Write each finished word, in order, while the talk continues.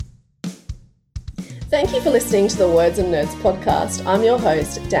Thank you for listening to the Words and Nerds podcast. I'm your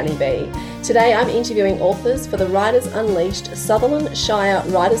host, Danny B. Today I'm interviewing authors for the Writers Unleashed Sutherland Shire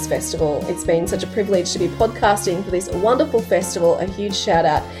Writers Festival. It's been such a privilege to be podcasting for this wonderful festival. A huge shout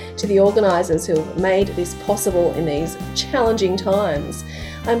out to the organisers who have made this possible in these challenging times.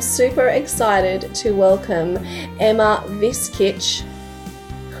 I'm super excited to welcome Emma Viskic,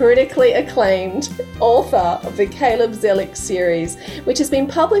 critically acclaimed author of the Caleb Zellick series, which has been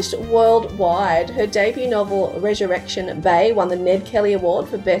published worldwide. Her debut novel, Resurrection Bay, won the Ned Kelly Award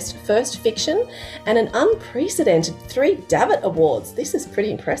for Best First Fiction and an unprecedented 3 Davitt Awards. This is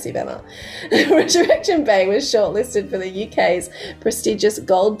pretty impressive, Emma. Resurrection Bay was shortlisted for the UK's prestigious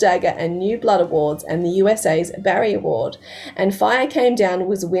Gold Dagger and New Blood Awards and the USA's Barry Award. And Fire Came Down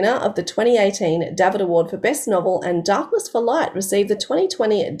was winner of the 2018 Davitt Award for Best Novel, and Darkness for Light received the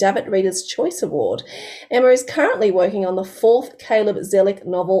 2020 Davitt Reader's Choice Award. Emma is currently working on the 4th Caleb Zellick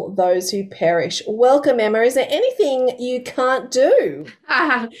novel, Those Who Perish. Welcome, Emma. Is there anything you can't do?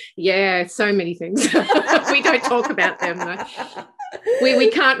 Yeah, so many things. We don't talk about them, though. We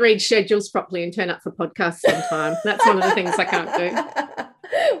can't read schedules properly and turn up for podcasts sometime. That's one of the things I can't do.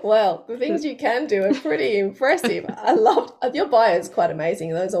 Well, the things you can do are pretty impressive. I love your bio is quite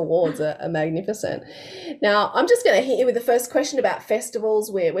amazing. Those awards are magnificent. Now, I'm just going to hit you with the first question about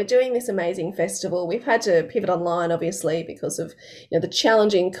festivals. We're doing this amazing festival. We've had to pivot online, obviously, because of the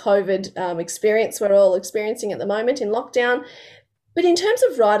challenging COVID experience we're all experiencing at the moment in lockdown. But in terms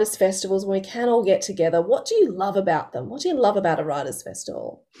of writers' festivals, when we can all get together, what do you love about them? What do you love about a writers'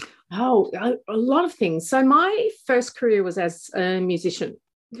 festival? Oh, a lot of things. So my first career was as a musician.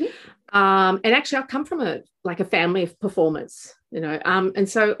 Mm-hmm. And actually I come from a family of performers, and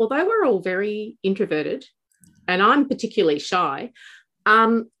so although we're all very introverted and I'm particularly shy,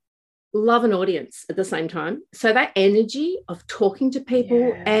 love an audience at the same time. So that energy of talking to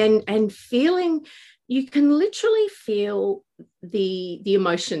people and feeling, you can literally feel the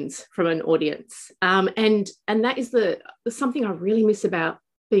emotions from an audience. And that is something I really miss about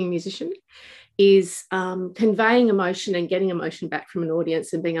being a musician, is conveying emotion and getting emotion back from an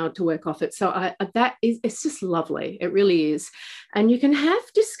audience and being able to work off it. So it's just lovely. It really is. And you can have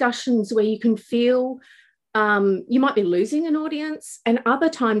discussions where you can feel you might be losing an audience, and other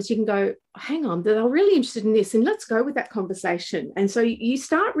times you can go, hang on, they're really interested in this, and let's go with that conversation. And so you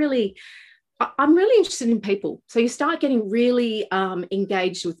start really, I'm really interested in people. So you start getting really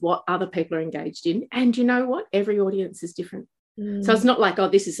engaged with what other people are engaged in. And you know what? Every audience is different. So it's not like, oh,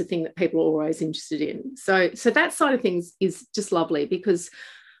 this is the thing that people are always interested in. So that side of things is just lovely, because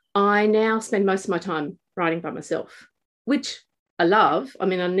I now spend most of my time writing by myself, which I love. I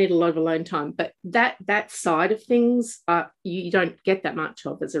mean, I need a lot of alone time, but that side of things you don't get that much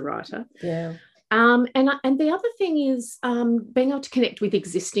of as a writer. Yeah. And the other thing is being able to connect with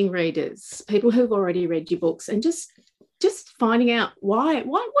existing readers, people who've already read your books, and just finding out why,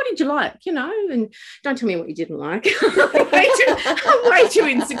 what did you like, and don't tell me what you didn't like. I'm way too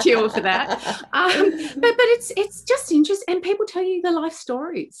insecure for that. But it's just interesting, and people tell you their life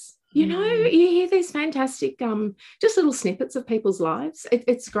stories. You hear these fantastic, just little snippets of people's lives.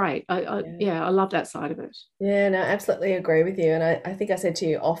 It's great. I love that side of it. Yeah, no, absolutely agree with you. And I think I said to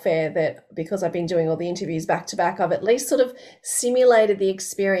you off air that because I've been doing all the interviews back to back, I've at least sort of simulated the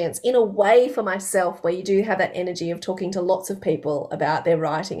experience in a way for myself, where you do have that energy of talking to lots of people about their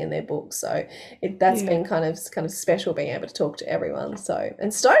writing and their books. So that's been kind of special, being able to talk to everyone. So,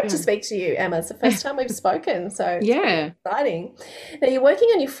 and stoked to speak to you, Emma. It's the first time we've spoken. So it's exciting. Now, you're working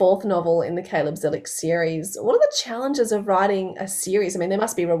on your 4th novel in the Caleb Zellick series. What are the challenges of writing a series? I mean, there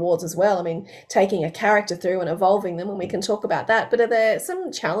must be rewards as well. I mean, taking a character through and evolving them, and we can talk about that. But are there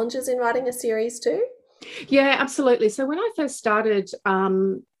some challenges in writing a series too? Yeah, absolutely. So when I first started,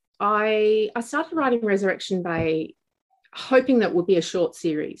 I started writing Resurrection Bay hoping that would be a short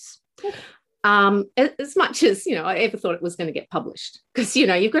series. As much as, I ever thought it was going to get published, because,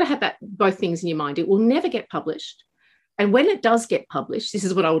 you've got to have both things in your mind. It will never get published. And when it does get published, this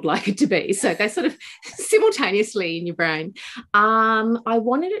is what I would like it to be. So they sort of simultaneously in your brain. I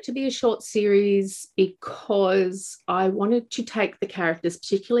wanted it to be a short series because I wanted to take the characters,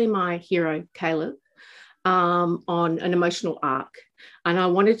 particularly my hero, Caleb, on an emotional arc. And I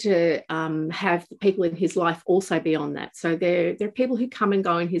wanted to have the people in his life also be on that. So there are people who come and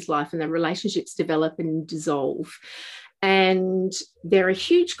go in his life, and their relationships develop and dissolve. And there are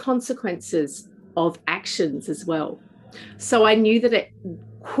huge consequences of actions as well. So I knew that it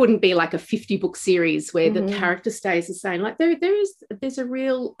couldn't be like a 50-book series where the character stays the same. Like there's a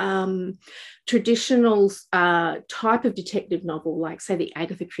real traditional type of detective novel, like say the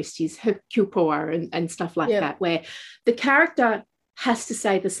Agatha Christie's, Hercule Poirot and stuff like that, where the character has to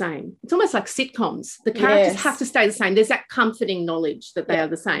stay the same. It's almost like sitcoms. The characters have to stay the same. There's that comforting knowledge that they are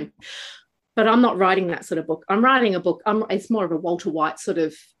the same. But I'm not writing that sort of book. I'm writing a book. It's more of a Walter White sort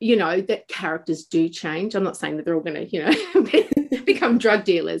of, that characters do change. I'm not saying that they're all going to, become drug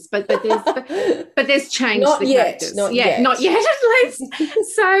dealers, but there's change. Not the yet. Characters. Not yet. Not yet, at least.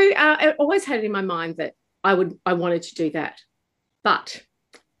 So I always had it in my mind that I wanted to do that. But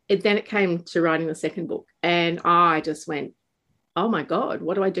then it came to writing the second book, and I just went, oh my God,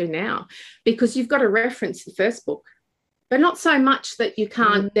 what do I do now? Because you've got to reference the first book, but not so much that you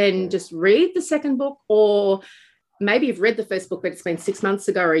can't then just read the second book, or maybe you've read the first book, but it's been 6 months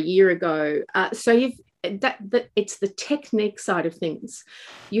ago or a year ago. So it's the technique side of things.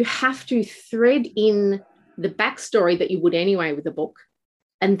 You have to thread in the backstory that you would anyway with a book,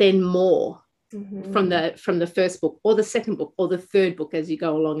 and then more from the first book or the second book or the third book as you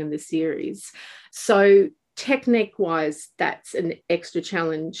go along in the series. So technique wise, that's an extra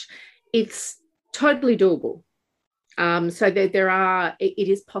challenge. It's totally doable. So it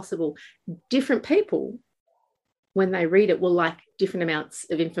is possible. Different people, when they read it, will like different amounts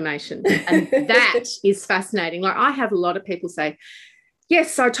of information, and that is fascinating. Like, I have a lot of people say,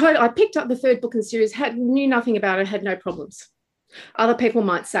 yes, I picked up the third book in the series, knew nothing about it, had no problems. Other people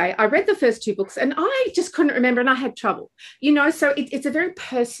might say, I read the first two books and I just couldn't remember and I had trouble. So it's a very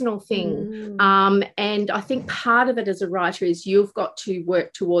personal thing. And I think part of it as a writer is you've got to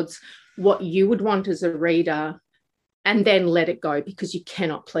work towards what you would want as a reader, and then let it go, because you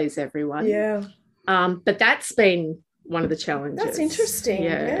cannot please everyone. Yeah. But that's been one of the challenges. That's interesting.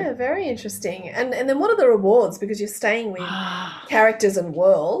 Yeah, very interesting. And then what are the rewards? Because you're staying with characters and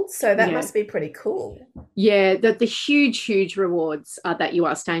worlds, so that must be pretty cool. Yeah, the huge rewards are that you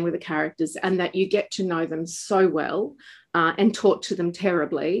are staying with the characters and that you get to know them so well. And talk to them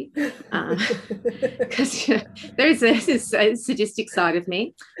terribly, because there is a sadistic side of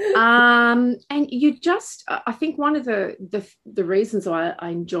me, and you just, I think one of the reasons I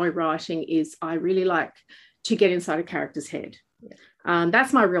enjoy writing is I really like to get inside a character's head.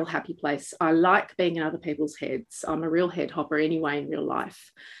 That's my real happy place. I like being in other people's heads. I'm a real head hopper anyway in real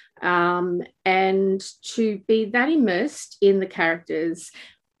life, and to be that immersed in the characters.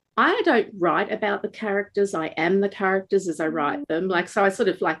 I don't write about the characters. I am the characters as I write them. Like, so I sort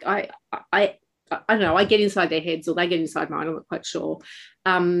of like, I don't know, I get inside their heads, or they get inside mine, I'm not quite sure.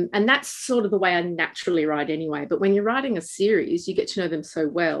 And that's sort of the way I naturally write anyway. But when you're writing a series, you get to know them so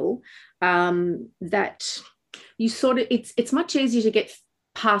well that you sort of, it's much easier to get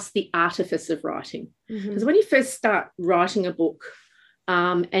past the artifice of writing. Because when you first start writing a book,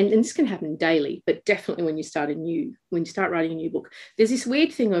 and this can happen daily, but definitely when you start writing a new book, there's this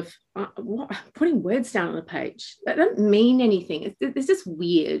weird thing of putting words down on a page that don't mean anything. It's just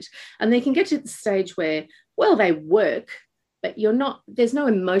weird, and they can get to the stage where, well, they work, but there's no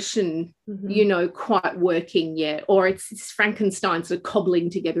emotion, quite working yet, or it's Frankenstein sort of cobbling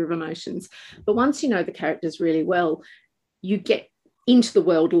together of emotions. But once you know the characters really well, you get into the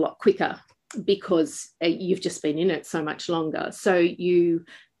world a lot quicker, because you've just been in it so much longer. So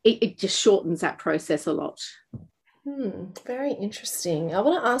it just shortens that process a lot. Very interesting. I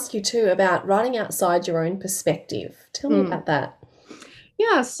want to ask you too about writing outside your own perspective. Tell me about that.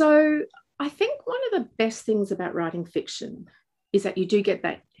 Yeah, so I think one of the best things about writing fiction is that you do get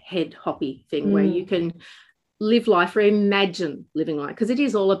that head hoppy thing where you can live life or imagine living life, because it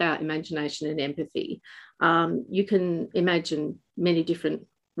is all about imagination and empathy. You can imagine many different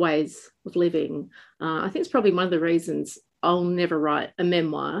ways of living. I think it's probably one of the reasons I'll never write a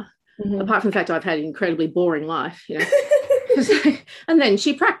memoir, apart from the fact I've had an incredibly boring life, and then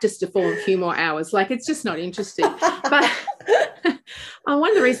she practiced for a few more hours. Like, it's just not interesting. But one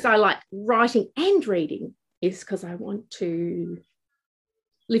of the reasons I like writing and reading is because I want to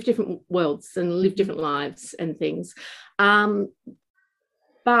live different worlds and live different lives and things.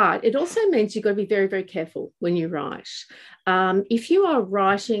 But it also means you've got to be very, very careful when you write. If you are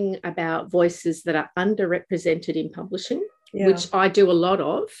writing about voices that are underrepresented in publishing, which I do a lot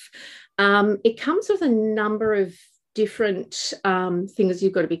of, it comes with a number of different things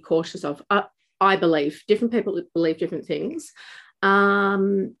you've got to be cautious of. I believe different people believe different things.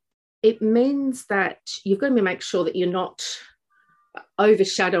 It means that you've got to make sure that you're not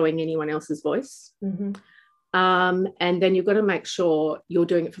overshadowing anyone else's voice. And then you've got to make sure you're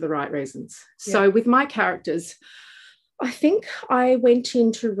doing it for the right reasons. So with my characters, I think I went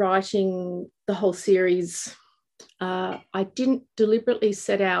into writing the whole series. I didn't deliberately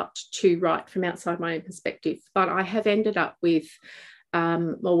set out to write from outside my own perspective, but I have ended up with,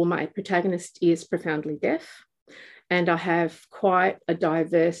 my protagonist is profoundly deaf, and I have quite a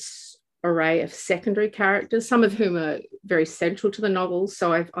diverse array of secondary characters, some of whom are very central to the novel.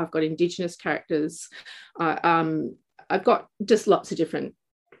 So I've got Indigenous characters. I've got just lots of different,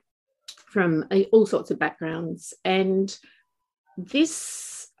 from all sorts of backgrounds. And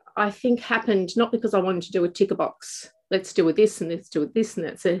this, I think, happened not because I wanted to do a ticker box. Let's do with this and let's do with this and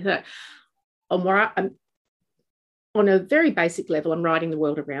that's it. On a very basic level, I'm writing the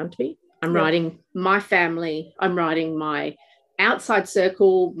world around me. I'm writing my family. I'm writing my outside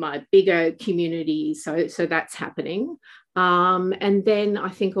circle, my bigger community. So that's happening. And then I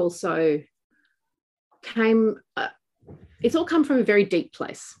think also it's all come from a very deep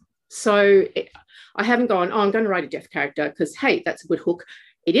place. So I haven't gone, I'm going to write a deaf character because, hey, that's a good hook.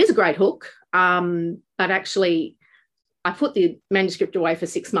 It is a great hook. But actually, I put the manuscript away for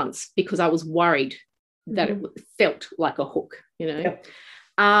 6 months because I was worried that it felt like a hook, you know. Yep.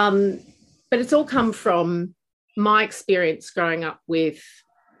 But it's all come from my experience growing up with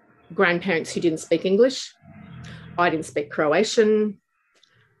grandparents who didn't speak English. I didn't speak Croatian.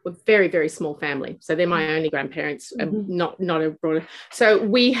 We're a very, very small family. So they're my only grandparents, not a broader. So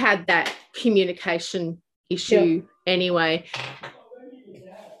we had that communication issue anyway.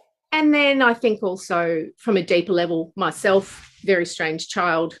 And then I think also from a deeper level, myself, very strange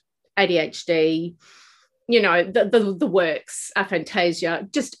child, ADHD, you know, the works, aphantasia,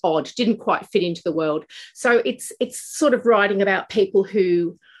 just odd, didn't quite fit into the world. So it's sort of writing about people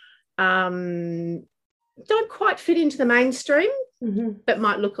who don't quite fit into the mainstream, but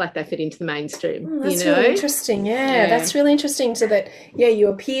might look like they fit into the mainstream. That's really interesting. Yeah, that's really interesting. So that, you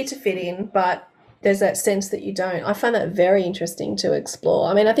appear to fit in, but there's that sense that you don't. I find that very interesting to explore.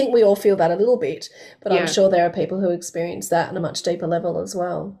 I mean, I think we all feel that a little bit, but I'm sure there are people who experience that on a much deeper level as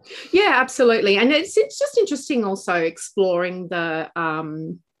well. Yeah, absolutely. And it's just interesting also exploring the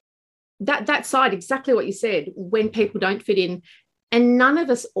that side, exactly what you said, when people don't fit in, and none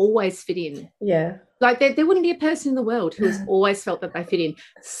of us always fit in. Yeah. Like there wouldn't be a person in the world who has always felt that they fit in.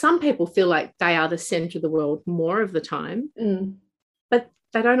 Some people feel like they are the centre of the world more of the time, but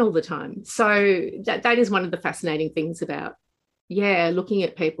they don't all the time. So that is one of the fascinating things about, looking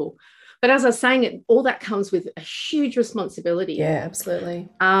at people. But as I was saying, all that comes with a huge responsibility. Yeah, absolutely.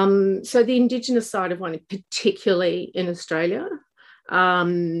 So the Indigenous side of one, particularly in Australia,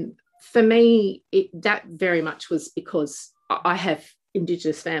 for me, that very much was because I have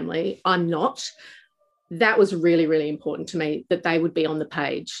Indigenous family. I'm not. That was really, really important to me, that they would be on the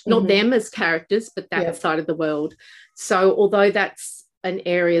page. Not them as characters, but that side of the world. So although that's an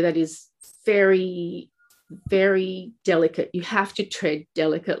area that is very, very delicate, you have to tread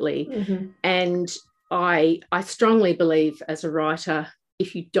delicately. And I strongly believe as a writer,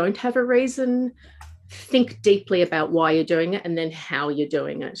 if you don't have a reason, think deeply about why you're doing it and then how you're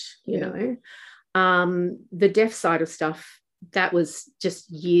doing it, you know. The deaf side of stuff, that was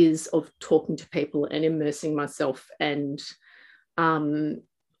just years of talking to people and immersing myself and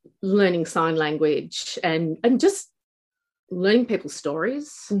learning sign language and just learning people's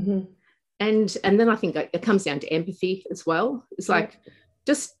stories. And then I think it comes down to empathy as well. It's like,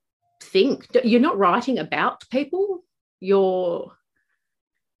 just think. You're not writing about people. You're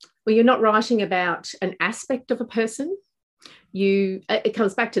not writing about an aspect of a person. It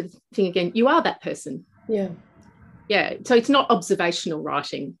comes back to the thing again, you are that person. Yeah. So it's not observational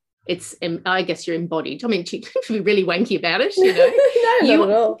writing. It's, I guess, you're embodied. I mean, to be really wanky about it, you know. No, not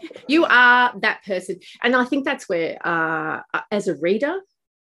at all. You are that person. And I think that's where, as a reader,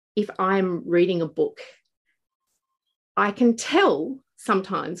 if I'm reading a book, I can tell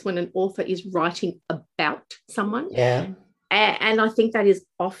sometimes when an author is writing about someone. Yeah. And I think that is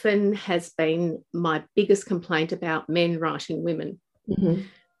often has been my biggest complaint about men writing women.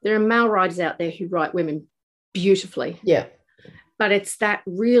 There are male writers out there who write women beautifully. Yeah. But it's that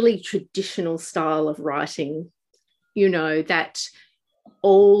really traditional style of writing, you know, that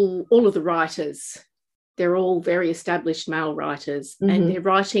all of the writers, they're all very established male writers, and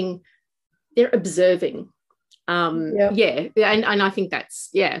they're observing. And I think that's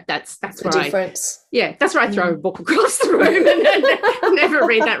the difference. That's where I throw a book across the room and never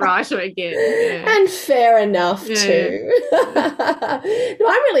read that writer again. And fair enough too. No,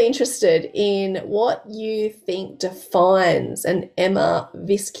 I'm really interested in what you think defines an Emma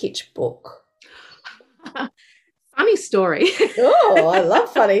Viskic book. Funny story. Oh, I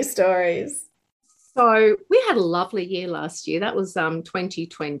love funny stories. So we had a lovely year last year. That was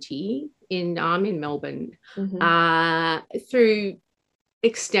 2020 in Melbourne through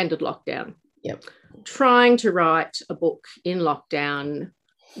extended lockdown. Yep. Trying to write a book in lockdown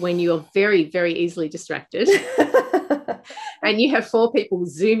when you're very, very easily distracted and you have 4 people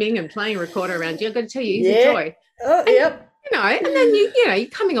Zooming and playing recorder around you, I've got to tell you, it's a joy. Oh, and And then you're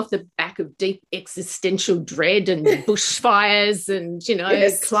coming off the back of deep existential dread and bushfires and,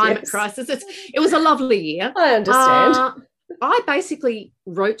 climate crisis. It was a lovely year. I understand. I basically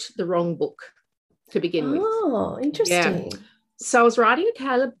wrote the wrong book to begin with. Oh, interesting. Yeah. So I was writing a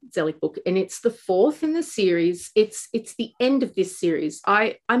Caleb Zellick book, and it's the 4th in the series. It's the end of this series.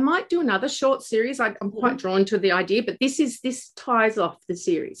 I might do another short series. I'm quite drawn to the idea, but this ties off the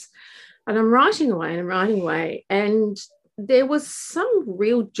series. And I'm writing away, and there was some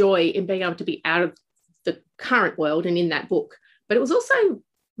real joy in being able to be out of the current world and in that book. But it was also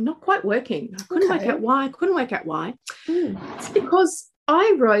not quite working. I couldn't work out why. It's because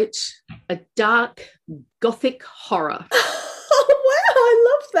I wrote a dark Gothic horror. Oh, wow, I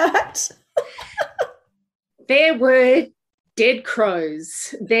love that. There were dead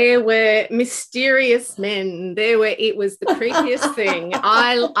crows. There were mysterious men. It was the creepiest thing.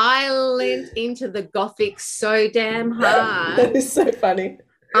 I leant into the Gothic so damn hard. That is so funny.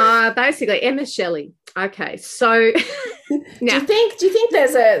 Basically, Emma Shelley. Okay, so now, do you think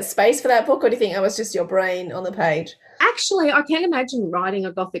there's a space for that book, or do you think that was just your brain on the page? Actually, I can imagine writing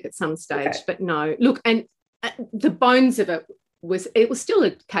a Gothic at some stage, but no. Look, and the bones of it was still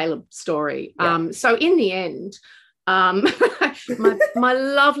a Caleb story. Yeah. So in the end, my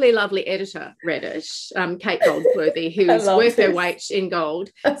lovely editor read it, Kate Goldsworthy, who is worth her weight in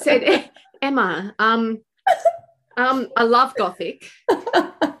gold, said, Emma, I love Gothic.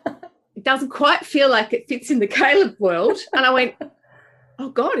 It doesn't quite feel like it fits in the Caleb world. And I went, oh,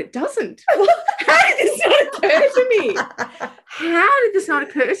 God, it doesn't. How did this not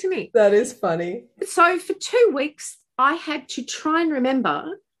occur to me? That is funny. So for 2 weeks, I had to try and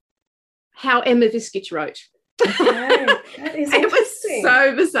remember how Emma Viskich wrote. Okay. That is it was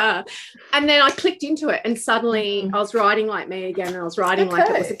so bizarre. And then I clicked into it, and suddenly I was writing like me again, and I was writing like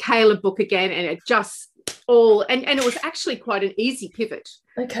it was a Caleb book again, and it just all and it was actually quite an easy pivot.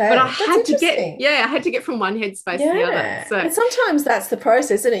 Okay. But I had to get from one headspace to the other. So and sometimes that's the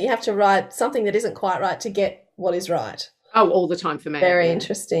process, isn't it? You have to write something that isn't quite right to get what is right. Oh, all the time for me. Very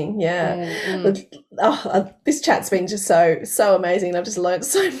interesting, yeah. This chat's been just so amazing. I've just learned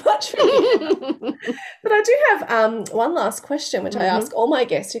so much from you. But I do have one last question, which I ask all my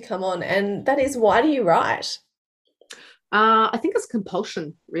guests who come on, and that is, why do you write? I think it's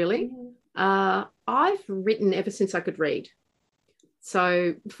compulsion, really. I've written ever since I could read.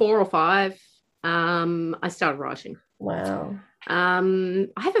 So 4 or 5, I started writing. Wow. I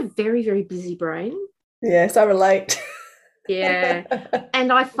have a very, very busy brain. Yes, I relate. Yeah.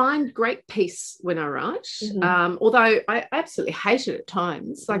 And I find great peace when I write. Although I absolutely hate it at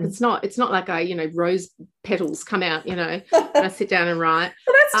times. Like it's not like rose petals come out, when I sit down and write.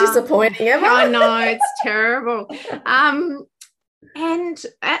 Well, that's disappointing, Emma. I know, it's terrible. And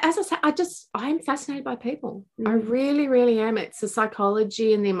as I say, I'm fascinated by people. I really, really am. It's the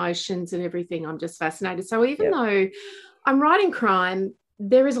psychology and the emotions and everything. I'm just fascinated. So even though I'm writing crime,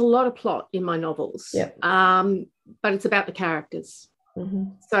 there is a lot of plot in my novels. But it's about the characters.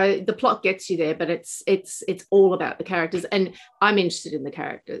 So the plot gets you there, but it's all about the characters, and I'm interested in the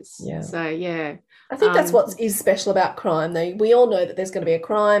characters. So I think that's what is special about crime, though. We all know that there's going to be a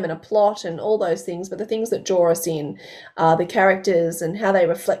crime and a plot and all those things, but the things that draw us in are the characters and how they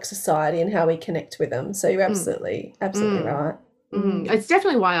reflect society and how we connect with them. So you're absolutely right. It's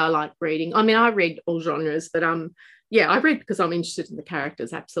definitely why I like reading. I mean, I read all genres, but I read because I'm interested in the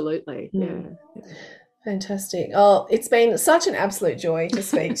characters. Absolutely. Fantastic. Oh, it's been such an absolute joy to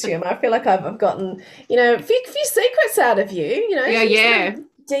speak to you. I feel like I've gotten, a few secrets out of you, Sort of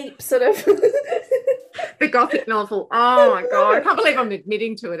deep sort of. The Gothic novel. Oh, my God. I can't believe I'm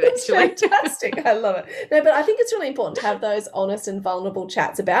admitting to it, actually. It's fantastic. I love it. No, but I think it's really important to have those honest and vulnerable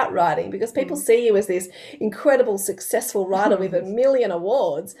chats about writing, because people see you as this incredible, successful writer with 1 million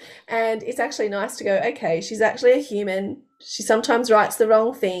awards, and it's actually nice to go, okay, she's actually a human. She sometimes writes the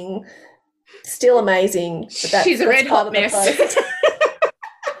wrong thing. Still amazing. But she's a red hot mess.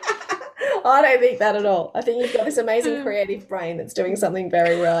 I don't think that at all. I think you've got this amazing creative brain that's doing something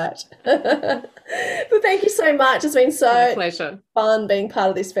very right. But thank you so much. It's been so pleasure. Fun being part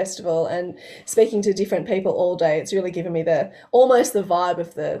of this festival and speaking to different people all day. It's really given me almost the vibe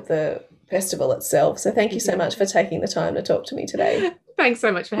of the festival itself. So thank you so much for taking the time to talk to me today. Thanks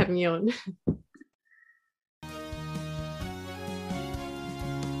so much for having me on.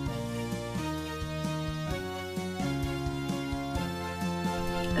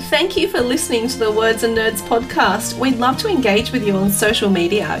 Thank you for listening to the Words and Nerds podcast. We'd love to engage with you on social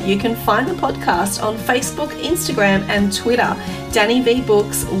media. You can find the podcast on Facebook, Instagram and Twitter. Danny V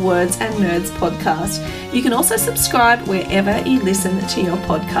Books, Words and Nerds podcast. You can also subscribe wherever you listen to your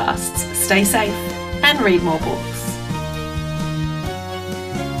podcasts. Stay safe and read more books.